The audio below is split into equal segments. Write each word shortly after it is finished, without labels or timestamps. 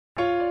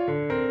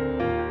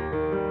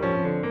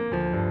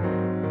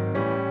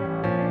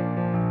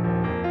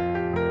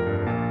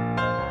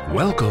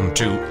Welcome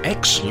to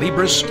Ex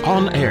Libris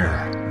On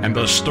Air and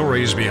the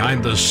stories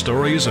behind the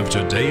stories of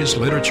today's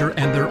literature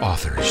and their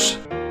authors.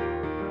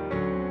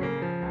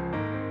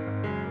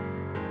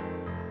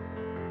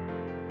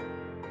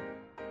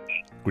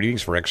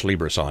 Greetings for Ex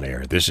Libris On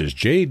Air. This is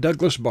J.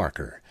 Douglas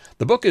Barker.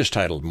 The book is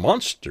titled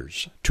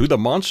Monsters, To the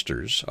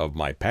Monsters of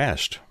My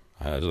Past.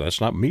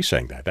 That's not me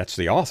saying that. That's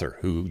the author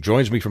who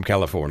joins me from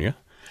California,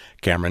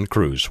 Cameron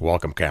Cruz.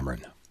 Welcome,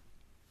 Cameron.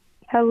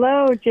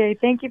 Hello, Jay.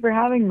 Thank you for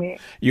having me.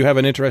 You have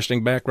an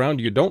interesting background.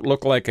 You don't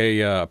look like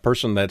a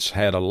person that's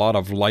had a lot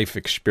of life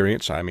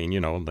experience. I mean,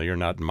 you're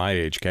not in my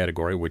age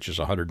category, which is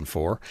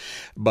 104.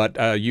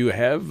 But you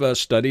have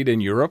studied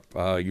in Europe.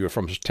 You're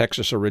from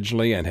Texas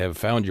originally and have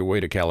found your way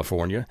to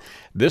California.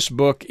 This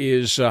book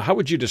is, how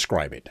would you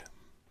describe it?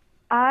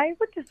 I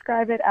would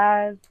describe it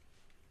as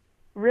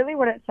really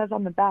what it says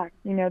on the back.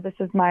 This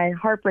is my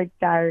heartbreak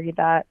diary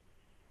that,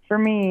 for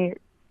me,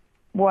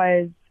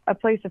 was a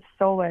place of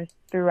solace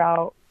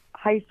throughout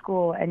high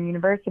school and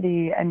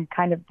university and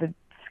kind of the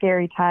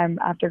scary time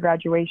after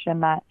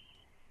graduation, that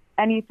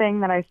anything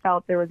that I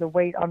felt there was a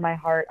weight on my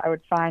heart, I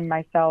would find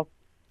myself,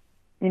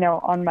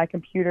 on my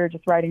computer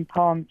just writing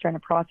poems, trying to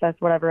process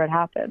whatever had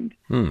happened.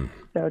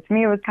 So to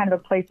me, it was kind of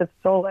a place of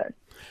solace.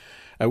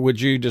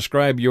 Would you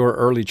describe your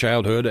early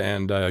childhood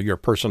and your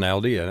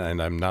personality? And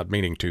I'm not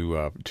meaning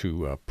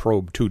to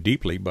probe too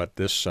deeply, but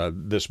this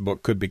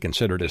book could be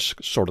considered as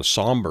sort of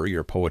somber,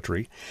 your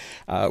poetry.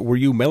 Were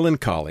you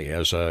melancholy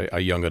as a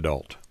young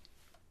adult?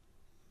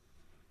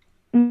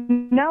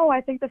 No,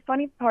 I think the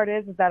funny part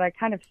is that I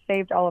kind of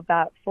saved all of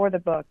that for the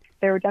book.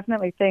 There were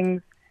definitely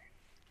things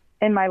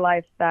in my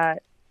life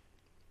that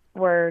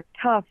were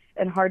tough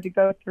and hard to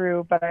go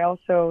through, but I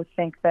also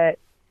think that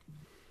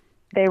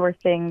they were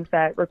things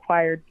that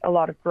required a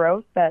lot of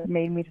growth that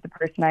made me to the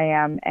person I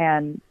am.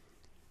 And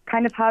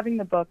kind of having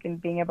the book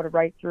and being able to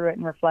write through it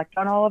and reflect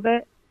on all of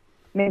it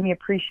made me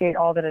appreciate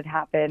all that had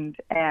happened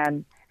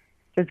and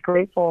just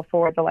grateful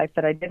for the life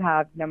that I did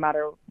have, no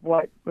matter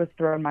what was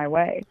thrown my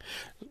way.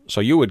 So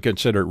you would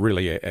consider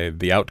really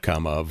the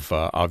outcome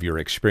of your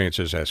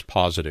experiences as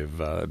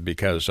positive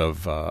because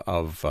of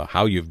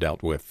how you've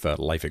dealt with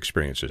life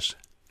experiences?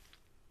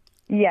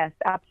 Yes,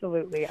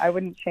 absolutely. I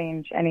wouldn't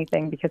change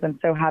anything because I'm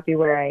so happy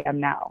where I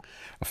am now.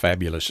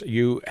 Fabulous.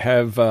 You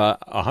have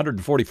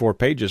 144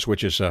 pages,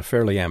 which is a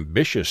fairly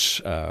ambitious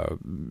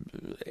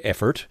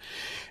effort.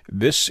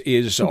 This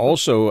is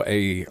also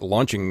a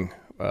launching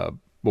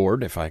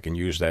board, if I can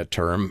use that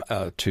term,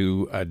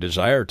 to a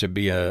desire to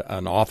be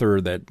an author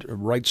that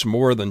writes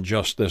more than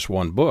just this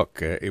one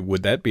book.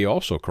 Would that be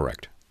also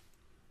correct?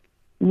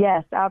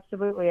 Yes,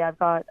 absolutely. I've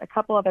got a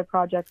couple other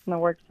projects in the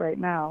works right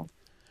now.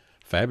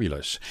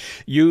 Fabulous.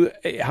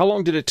 How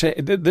long did it take?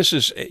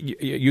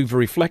 You've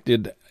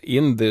reflected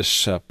in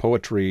this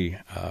poetry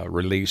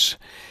release.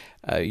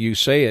 You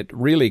say it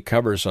really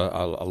covers a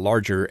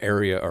larger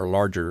area or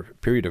larger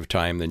period of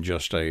time than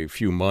just a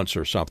few months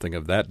or something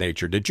of that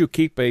nature. Did you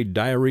keep a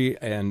diary,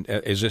 and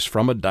is this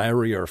from a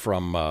diary or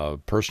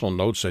from personal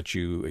notes that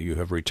you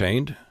have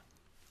retained?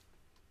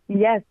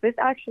 Yes, this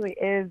actually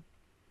is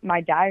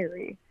my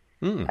diary.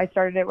 I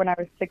started it when I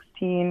was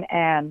 16,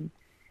 and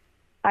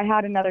I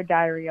had another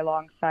diary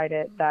alongside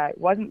it that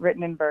wasn't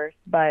written in verse,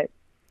 but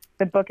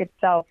the book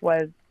itself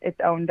was its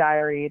own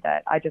diary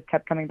that I just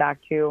kept coming back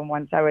to. And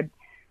once I would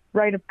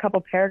write a couple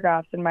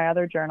paragraphs in my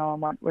other journal on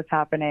what was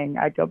happening,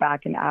 I'd go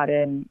back and add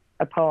in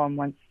a poem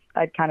once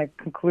I'd kind of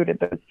concluded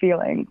those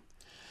feelings.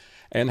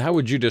 And how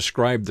would you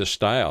describe the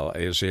style?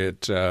 Is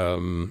it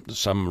some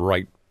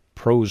light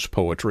prose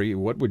poetry?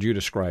 What would you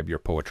describe your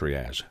poetry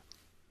as?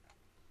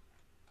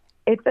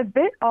 It's a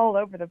bit all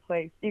over the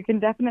place. You can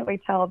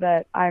definitely tell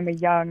that I'm a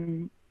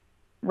young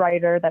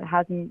writer that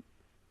hasn't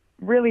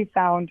really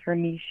found her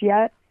niche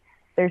yet.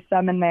 There's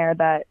some in there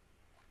that,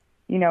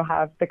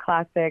 have the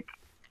classic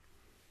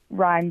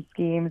rhyme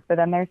schemes, but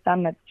then there's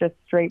some that's just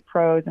straight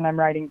prose and I'm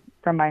writing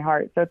from my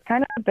heart. So it's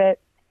kind of a bit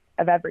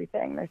of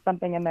everything. There's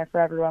something in there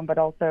for everyone, but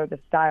also the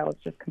style is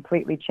just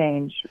completely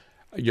changed.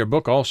 Your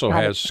book also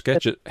has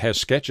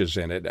sketches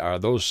in it. Are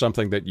those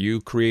something that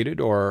you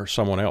created or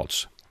someone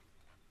else?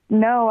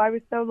 No, I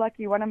was so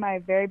lucky. One of my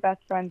very best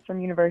friends from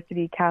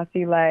university,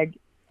 Cassie Legg,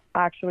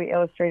 actually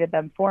illustrated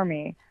them for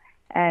me.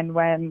 And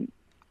when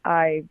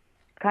I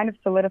kind of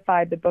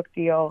solidified the book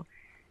deal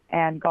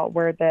and got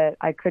word that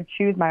I could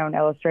choose my own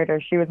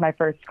illustrator, she was my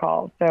first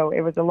call. So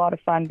it was a lot of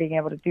fun being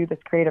able to do this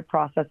creative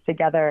process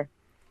together.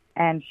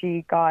 And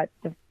she got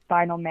the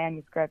final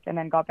manuscript and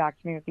then got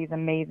back to me with these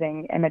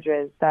amazing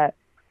images that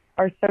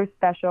are so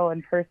special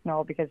and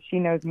personal because she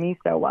knows me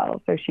so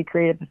well. So she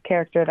created this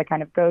character that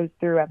kind of goes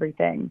through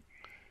everything.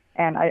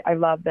 And I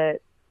love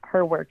that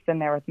her work's in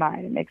there with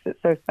mine. It makes it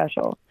so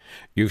special.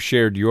 You've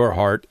shared your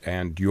heart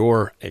and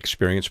your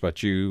experience, but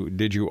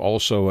did you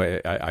also,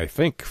 I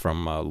think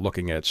from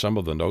looking at some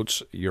of the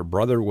notes, your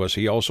brother, was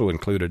he also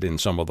included in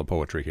some of the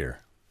poetry here?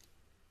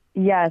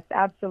 Yes,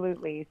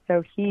 absolutely.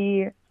 So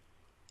he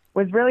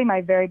was really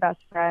my very best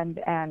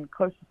friend and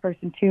closest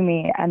person to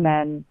me. And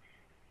then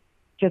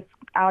just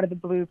out of the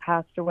blue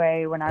passed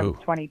away when I was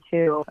Oh.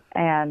 22.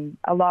 And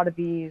a lot of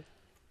these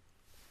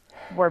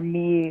were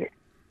me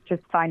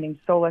just finding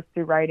solace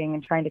through writing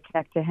and trying to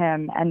connect to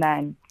him. And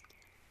then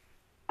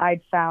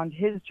I'd found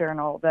his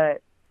journal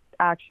that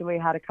actually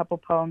had a couple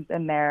poems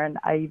in there. And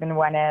I even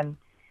went in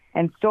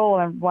and stole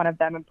one of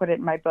them and put it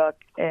in my book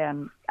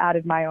and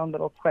added my own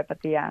little quip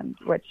at the end,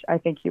 which I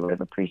think he would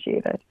have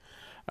appreciated.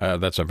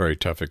 That's a very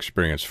tough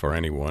experience for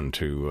anyone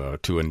to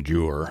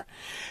endure.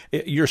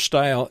 Your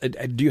style.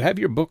 Do you have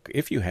your book?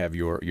 If you have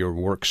your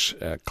works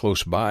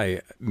close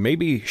by,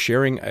 maybe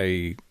sharing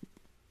a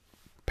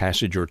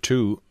passage or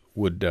two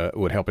would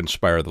help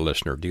inspire the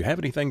listener. Do you have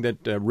anything that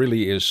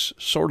really is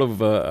sort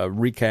of a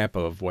recap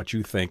of what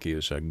you think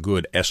is a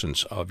good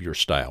essence of your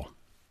style?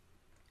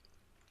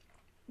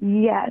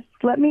 Yes,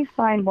 let me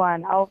find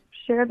one. I'll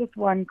share this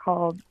one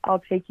called I'll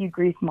Take You,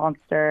 Grief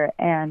Monster,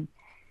 and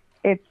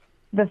it's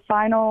the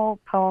final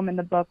poem in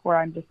the book where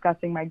I'm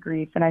discussing my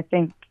grief, and I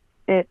think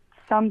it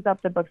sums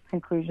up the book's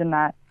conclusion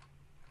that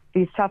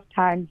these tough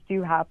times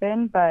do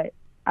happen, but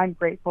I'm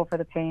grateful for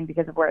the pain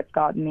because of where it's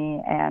gotten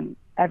me and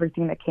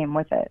everything that came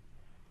with it.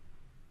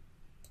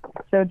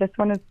 So this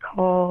one is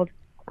called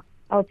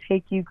I'll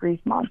Take You,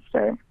 Grief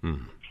Monster.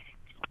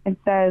 It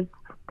says,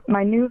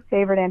 my new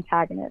favorite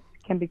antagonist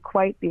can be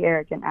quite the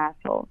arrogant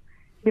asshole.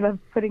 He loves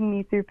putting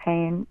me through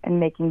pain and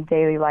making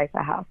daily life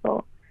a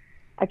hassle.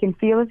 I can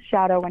feel his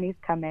shadow when he's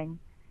coming,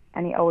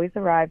 and he always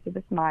arrives with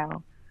a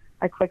smile.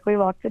 I quickly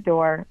lock the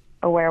door,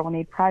 aware we'll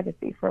need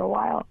privacy for a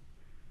while.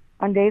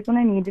 On days when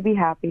I need to be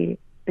happy,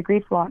 the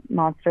grief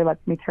monster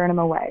lets me turn him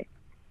away.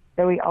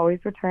 Though he always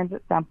returns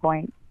at some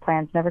point,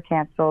 plans never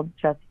canceled,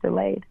 just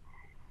delayed.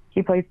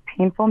 He plays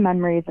painful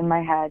memories in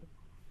my head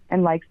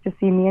and likes to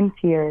see me in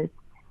tears.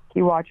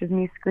 He watches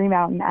me scream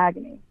out in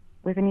agony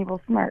with an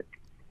evil smirk.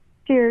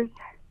 Cheers.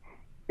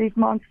 Grief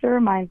monster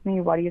reminds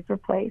me what he has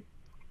replaced,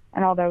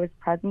 and although his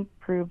presence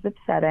proves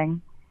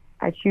upsetting,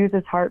 I choose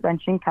his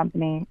heart-wrenching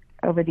company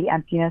over the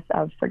emptiness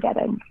of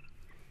forgetting.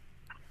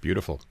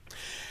 Beautiful.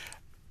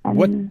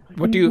 And,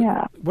 What do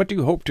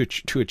you hope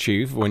to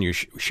achieve when you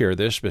share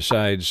this?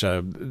 Besides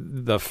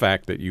the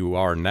fact that you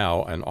are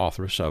now an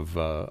authoress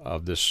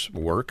of this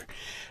work,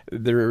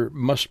 there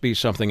must be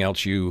something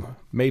else you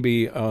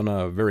maybe on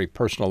a very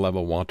personal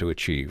level want to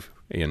achieve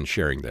in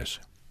sharing this.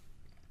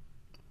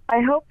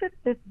 I hope that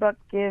this book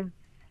gives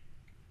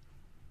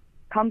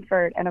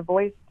comfort and a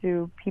voice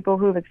to people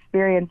who've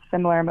experienced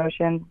similar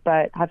emotions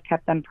but have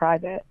kept them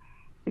private.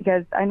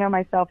 Because I know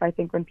myself, I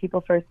think when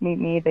people first meet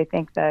me, they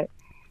think that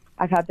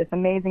I've had this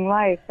amazing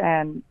life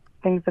and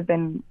things have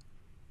been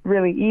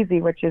really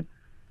easy, which is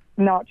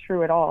not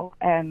true at all.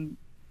 And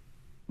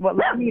what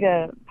led me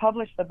to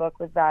publish the book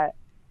was that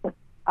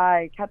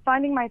I kept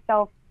finding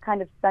myself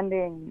kind of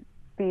sending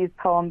these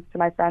poems to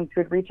my friends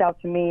who would reach out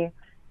to me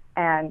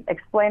and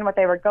explain what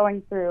they were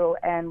going through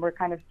and were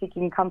kind of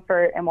seeking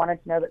comfort and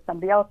wanted to know that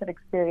somebody else had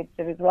experienced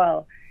it as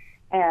well.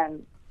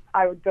 And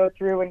I would go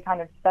through and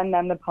kind of send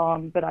them the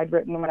poems that I'd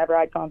written whenever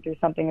I'd gone through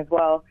something as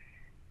well,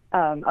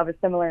 of a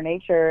similar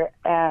nature.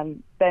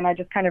 And then I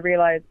just kind of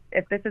realized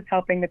if this is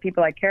helping the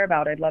people I care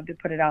about, I'd love to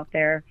put it out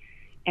there.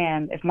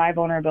 And if my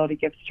vulnerability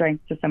gives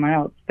strength to someone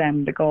else,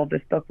 then the goal of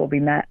this book will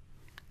be met.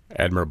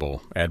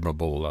 Admirable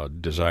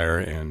desire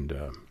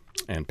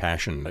and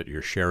passion that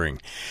you're sharing.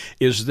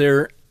 Is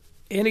there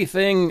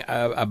anything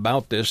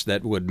about this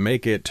that would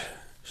make it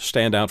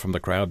stand out from the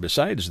crowd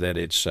besides that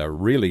it's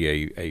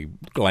really a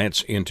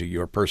glance into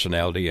your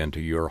personality and to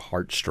your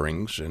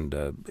heartstrings? And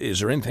is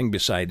there anything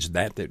besides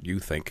that you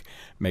think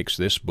makes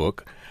this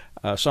book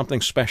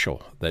something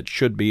special that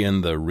should be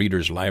in the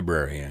reader's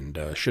library and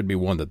should be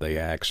one that they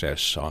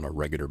access on a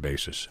regular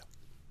basis?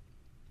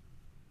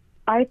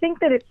 I think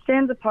that it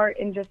stands apart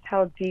in just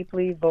how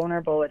deeply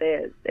vulnerable it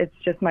is. It's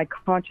just my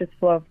conscious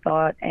flow of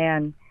thought,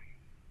 and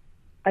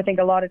I think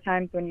a lot of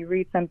times when you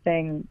read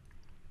something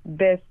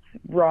this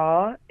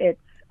raw,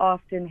 it's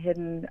often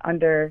hidden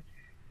under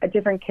a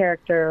different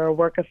character or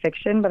work of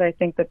fiction, but I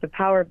think that the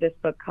power of this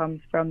book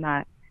comes from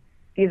that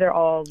these are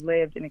all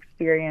lived and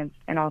experienced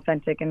and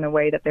authentic in the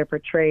way that they're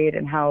portrayed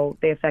and how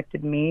they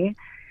affected me,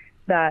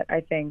 that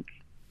I think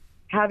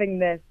having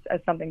this as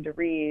something to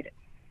read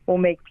will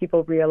make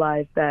people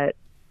realize that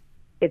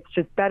it's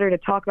just better to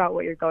talk about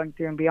what you're going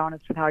through and be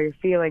honest with how you're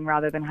feeling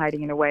rather than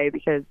hiding it away,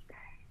 because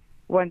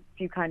once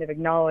you kind of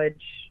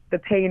acknowledge the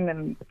pain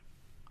and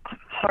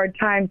hard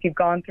times you've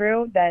gone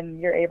through, then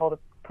you're able to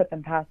put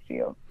them past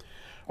you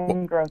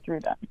and grow through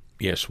them.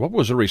 Yes. What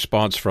was the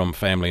response from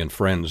family and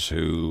friends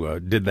who,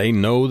 did they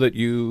know that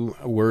you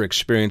were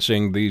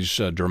experiencing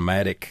these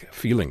dramatic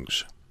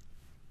feelings?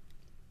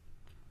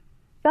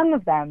 Some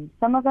of them,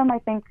 I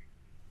think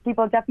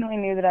people definitely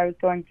knew that I was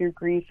going through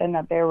grief and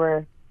that there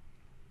were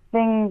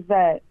things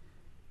that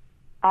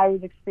I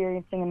was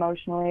experiencing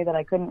emotionally that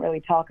I couldn't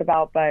really talk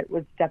about, but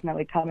was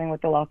definitely coming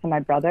with the loss of my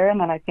brother. And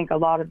then I think a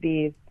lot of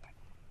these,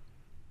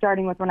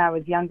 starting with when I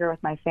was younger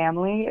with my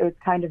family, it was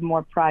kind of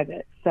more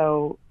private.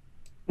 So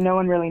no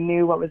one really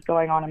knew what was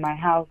going on in my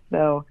house,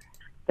 though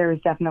there was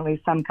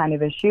definitely some kind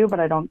of issue, but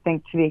I don't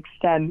think to the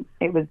extent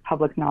it was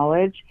public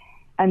knowledge.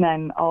 And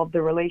then all of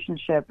the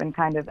relationship and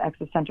kind of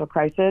existential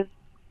crisis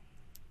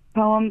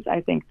poems,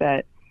 I think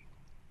that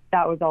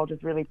was all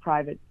just really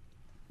private,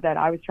 that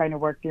I was trying to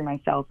work through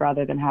myself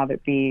rather than have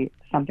it be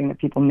something that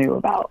people knew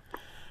about.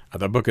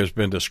 The book has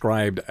been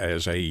described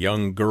as a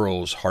young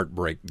girl's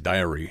heartbreak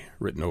diary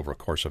written over a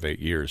course of 8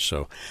 years.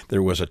 So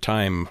there was a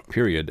time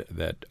period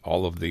that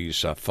all of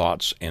these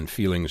thoughts and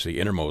feelings, the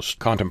innermost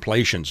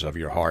contemplations of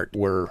your heart,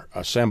 were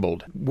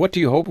assembled. What do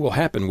you hope will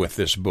happen with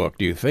this book?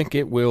 Do you think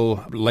it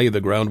will lay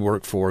the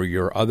groundwork for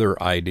your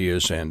other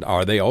ideas, and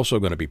are they also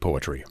going to be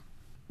poetry?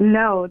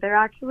 No, they're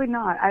actually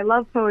not. I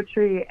love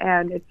poetry,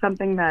 and it's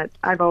something that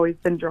I've always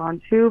been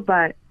drawn to.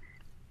 But,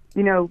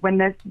 you know, when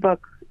this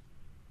book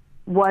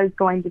was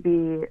going to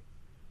be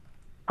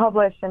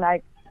published, and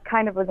I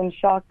kind of was in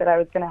shock that I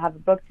was going to have a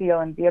book deal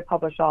and be a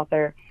published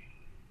author,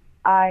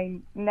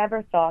 I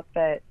never thought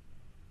that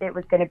it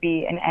was going to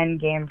be an end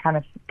game kind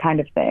of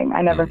thing.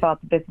 I never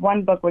thought that this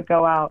one book would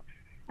go out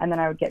and then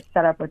I would get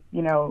set up with,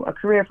 you know, a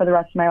career for the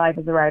rest of my life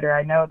as a writer.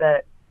 I know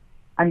that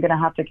I'm going to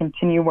have to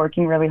continue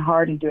working really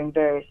hard and doing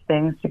various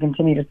things to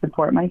continue to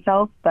support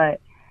myself,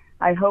 but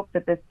I hope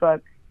that this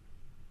book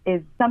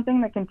is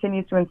something that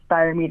continues to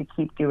inspire me to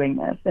keep doing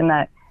this, and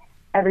that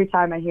every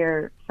time I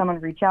hear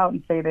someone reach out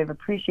and say they've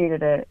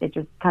appreciated it, it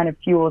just kind of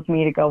fuels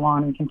me to go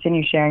on and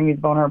continue sharing these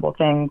vulnerable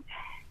things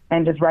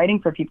and just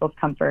writing for people's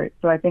comfort.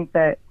 So I think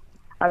that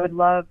I would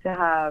love to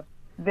have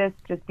this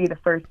just be the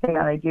first thing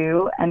that I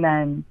do, and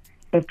then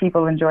if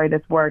people enjoy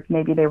this work,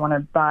 maybe they want to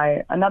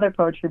buy another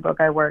poetry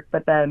book I work,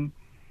 but then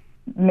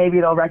maybe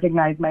they'll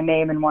recognize my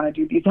name and want to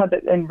do these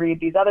other and read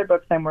these other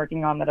books I'm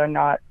working on that are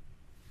not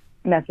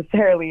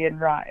necessarily in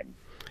rhyme.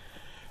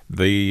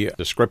 The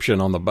description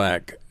on the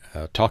back,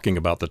 talking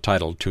about the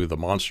title, To the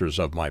Monsters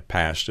of My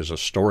Past, is a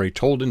story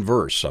told in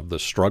verse of the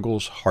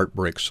struggles,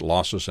 heartbreaks,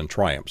 losses, and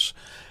triumphs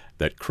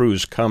that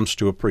Cruz comes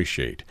to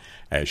appreciate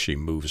as she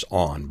moves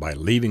on by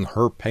leaving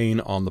her pain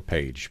on the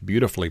page.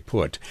 Beautifully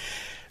put.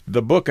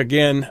 The book,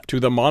 again,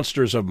 To the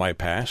Monsters of My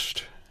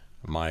Past.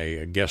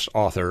 My guest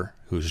author,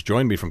 who's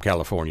joined me from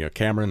California,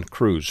 Cameron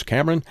Cruz.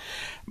 Cameron,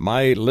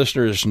 my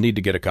listeners need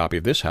to get a copy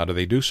of this. How do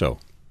they do so?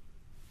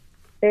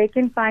 They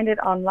can find it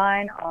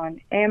online on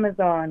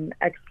Amazon,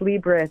 Ex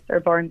Libris, or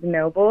Barnes &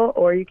 Noble,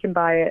 or you can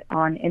buy it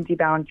on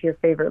IndieBound to your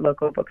favorite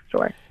local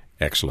bookstore.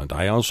 Excellent.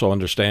 I also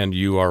understand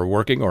you are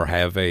working or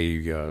have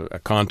a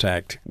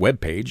contact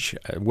webpage.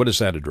 What is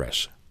that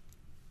address?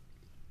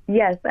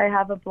 Yes, I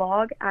have a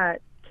blog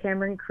at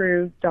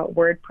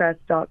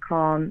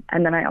CameronCruz.wordpress.com,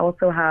 and then I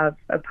also have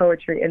a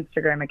poetry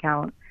Instagram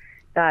account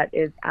that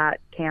is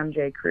at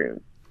CamJCruz.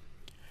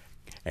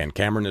 And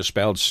Cameron is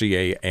spelled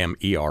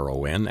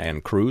Cameron,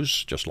 and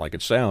Cruz, just like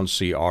it sounds,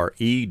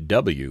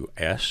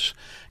 Crews.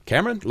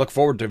 Cameron, look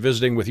forward to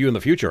visiting with you in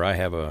the future. I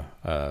have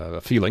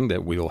a feeling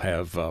that we'll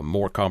have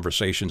more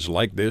conversations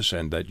like this,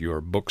 and that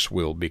your books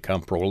will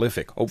become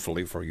prolific,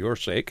 hopefully for your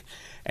sake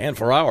and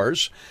for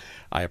ours.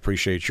 I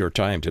appreciate your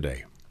time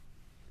today.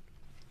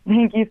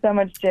 Thank you so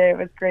much, Jay. It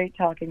was great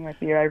talking with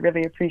you. I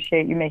really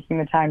appreciate you making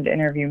the time to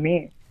interview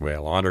me.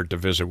 Well, honored to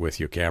visit with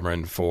you,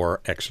 Cameron.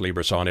 For Ex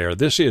Libris On Air,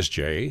 this is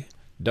Jay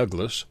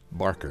Douglas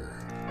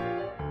Barker.